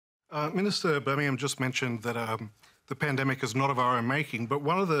Minister Birmingham just mentioned that the pandemic is not of our own making, but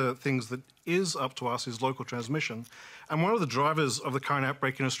one of the things that is up to us is local transmission. And one of the drivers of the current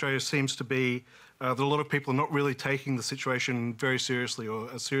outbreak in Australia seems to be that a lot of people are not really taking the situation very seriously, or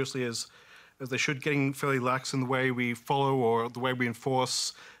as seriously as they should, getting fairly lax in the way we follow or the way we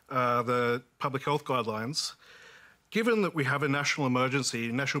enforce the public health guidelines. Given that we have a national emergency,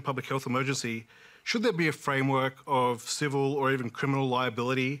 national public health emergency, should there be a framework of civil or even criminal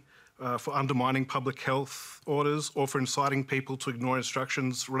liability for undermining public health orders or for inciting people to ignore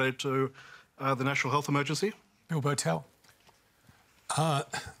instructions related to the national health emergency? Bill Bowtell. I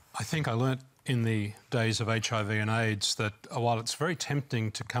think I learnt in the days of HIV and AIDS that while it's very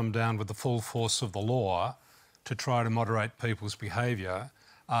tempting to come down with the full force of the law to try to moderate people's behaviour,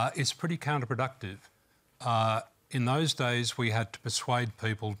 it's pretty counterproductive. In those days, we had to persuade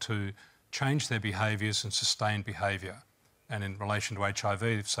people to change their behaviours and sustain behaviour. And in relation to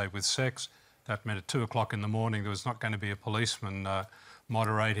HIV, say with sex, that meant at 2 o'clock in the morning there was not going to be a policeman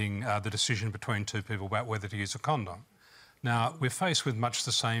moderating the decision between two people about whether to use a condom. Now, we're faced with much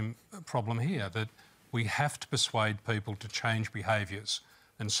the same problem here, that we have to persuade people to change behaviours,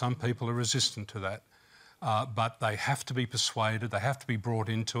 and some people are resistant to that. But they have to be persuaded, they have to be brought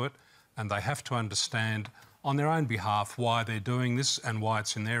into it, and they have to understand on their own behalf why they're doing this and why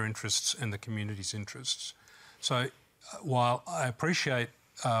it's in their interests and the community's interests. So while I appreciate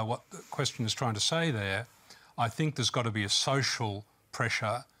what the question is trying to say there, I think there's got to be a social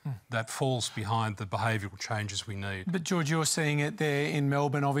pressure that falls behind the behavioural changes we need. But George, you're seeing it there in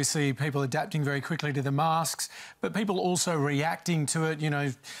Melbourne, obviously people adapting very quickly to the masks, but people also reacting to it, you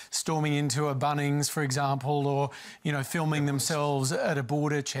know, storming into a Bunnings, for example, or, you know, filming themselves at a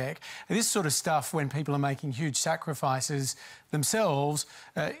border check. And this sort of stuff, when people are making huge sacrifices themselves,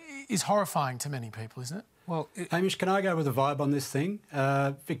 is horrifying to many people, isn't it? Well, Hamish, can I go with a vibe on this thing?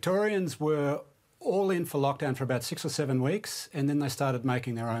 Victorians were all in for lockdown for about 6 or 7 weeks, and then they started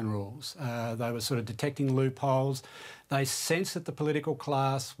making their own rules. They were sort of detecting loopholes. They sensed that the political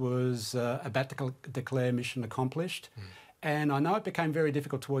class was about to declare mission accomplished. And I know it became very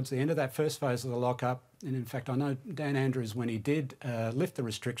difficult towards the end of that first phase of the lockup. And in fact, I know Dan Andrews, when he did lift the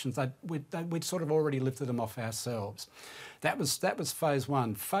restrictions, we'd sort of already lifted them off ourselves. That was phase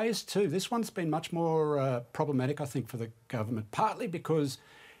one. Phase two, this one's been much more problematic, I think, for the government, partly because,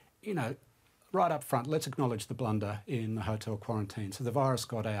 you know, right up front, let's acknowledge the blunder in the hotel quarantine. So the virus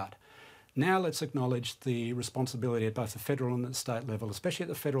got out. Now let's acknowledge the responsibility at both the federal and the state level, especially at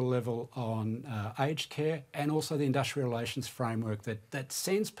the federal level on aged care, and also the industrial relations framework that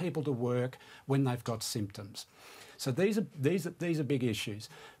sends people to work when they've got symptoms. So these are big issues.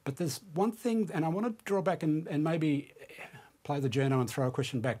 But there's one thing, and I want to draw back and maybe play the journo and throw a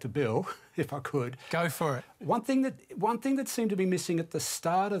question back to Bill, if I could. Go for it. One thing that seemed to be missing at the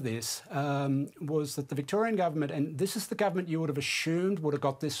start of this was that the Victorian government, and this is the government you would have assumed would have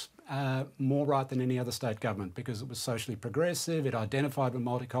got this more right than any other state government, because it was socially progressive, it identified with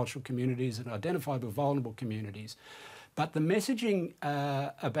multicultural communities, it identified with vulnerable communities. But the messaging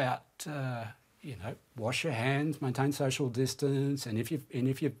about you know, wash your hands, maintain social distance, and if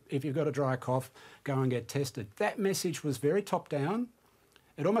you've got a dry cough, go and get tested. That message was very top down.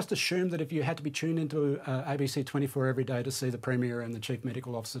 It almost assumed that if you had to be tuned into ABC 24 every day to see the Premier and the Chief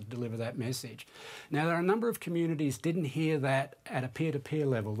Medical Officer deliver that message. Now, there are a number of communities didn't hear that at a peer-to-peer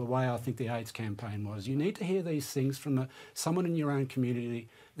level, the way I think the AIDS campaign was. You need to hear these things from someone in your own community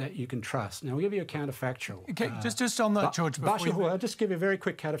that you can trust. Now, I'll give you a counterfactual. Okay, just on that, George. I'll just give you a very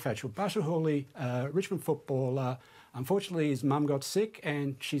quick counterfactual. Basha Hooley, Richmond footballer, unfortunately his mum got sick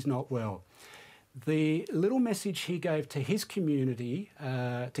and she's not well. The little message he gave to his community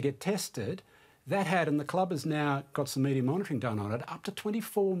to get tested, that had, and the club has now got some media monitoring done on it, up to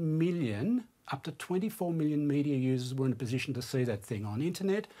 24 million media users were in a position to see that thing on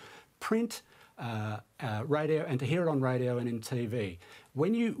internet, print, radio, and to hear it on radio and in TV.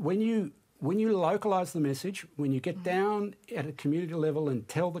 When you localise the message, when you get down at a community level and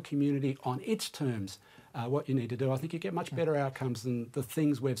tell the community on its terms what you need to do, I think you get much better outcomes than the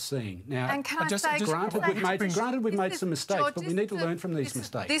things we've seen. Now, and can I say, granted we've made some mistakes, George, but we need to learn from these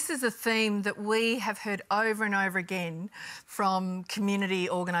mistakes. This is a theme that we have heard over and over again from community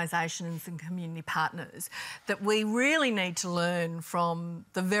organisations and community partners, that we really need to learn from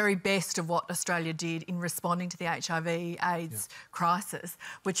the very best of what Australia did in responding to the HIV/AIDS crisis,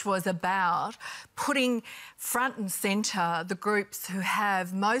 which was about putting front and centre the groups who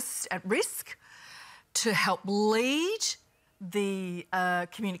have most at risk, to help lead the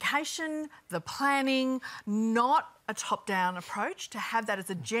communication, the planning, not a top-down approach, to have that as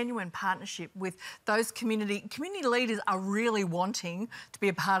a genuine partnership with those community leaders are really wanting to be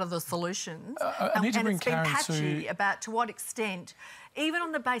a part of the solutions. I need to bring it's been Karen patchy to... about to what extent, even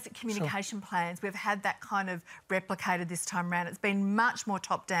on the basic communication plans, we've had that kind of replicated this time around. It's been much more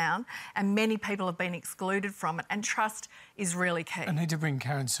top-down and many people have been excluded from it, and trust is really key. I need to bring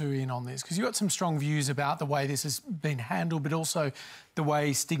Karen Sue in on this because you've got some strong views about the way this has been handled, but also the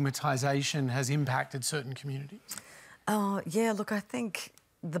way stigmatisation has impacted certain communities. Yeah, look, I think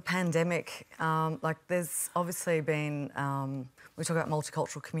the pandemic, there's obviously been, we talk about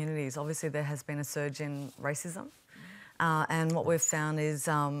multicultural communities, obviously there has been a surge in racism. And what we've found is,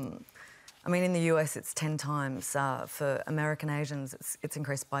 in the US it's 10 times. For American Asians, it's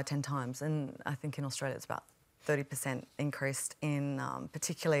increased by 10 times. And I think in Australia it's about 30% increased in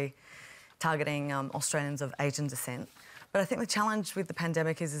particularly targeting Australians of Asian descent. But I think the challenge with the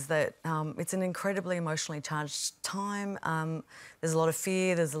pandemic is that it's an incredibly emotionally charged time. There's a lot of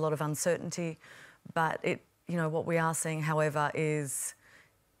fear, there's a lot of uncertainty. But what we are seeing, however, is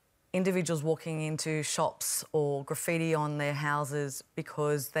individuals walking into shops or graffiti on their houses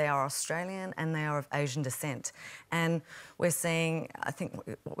because they are Australian and they are of Asian descent. And we're seeing, I think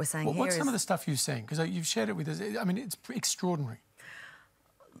what we're saying here is... What's some of the stuff you've seen? Because you've shared it with us. I mean, it's extraordinary.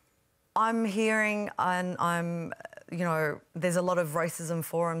 I'm hearing, and there's a lot of racism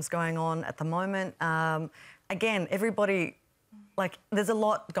forums going on at the moment. Again, everybody, there's a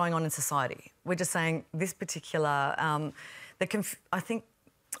lot going on in society. We're just saying this particular, I think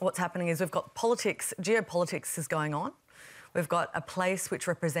what's happening is we've got politics, geopolitics is going on. We've got a place which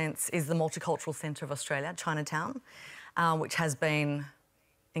is the multicultural centre of Australia, Chinatown, which has been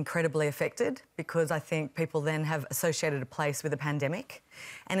incredibly affected because I think people then have associated a place with a pandemic.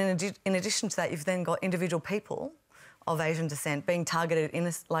 And in addition to that, you've then got individual people of Asian descent being targeted in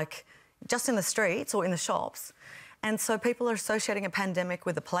this, just in the streets or in the shops. And so people are associating a pandemic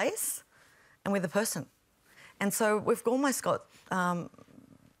with a place and with a person. And so we've almost got a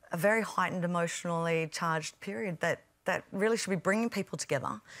very heightened, emotionally charged period that really should be bringing people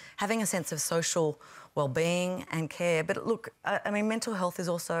together, having a sense of social well-being and care. But look, mental health is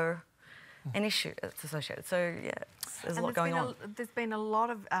also an issue that's associated. So, yeah, there's a lot going on. There's been a lot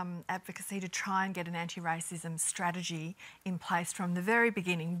of advocacy to try and get an anti-racism strategy in place from the very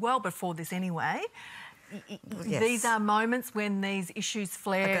beginning, well before this anyway. Yes. These are moments when these issues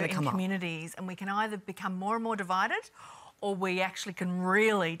flare in communities and we can either become more and more divided or we actually can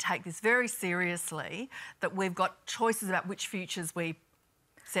really take this very seriously, that we've got choices about which futures we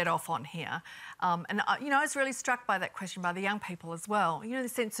set off on here. I was really struck by that question by the young people as well. The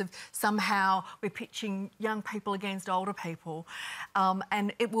sense of somehow we're pitching young people against older people.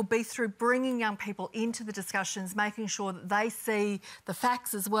 And it will be through bringing young people into the discussions, making sure that they see the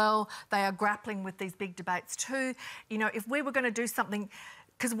facts as well. They are grappling with these big debates too. If we were going to do something,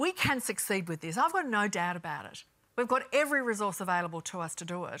 because we can succeed with this, I've got no doubt about it. We've got every resource available to us to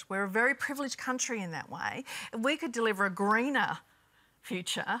do it. We're a very privileged country in that way. If we could deliver a greener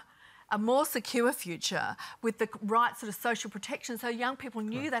future, a more secure future with the right sort of social protection so young people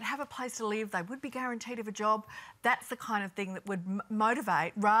knew they'd have a place to live, they would be guaranteed of a job, that's the kind of thing that would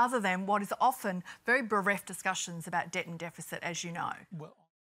motivate rather than what is often very bereft discussions about debt and deficit, as you know. Well,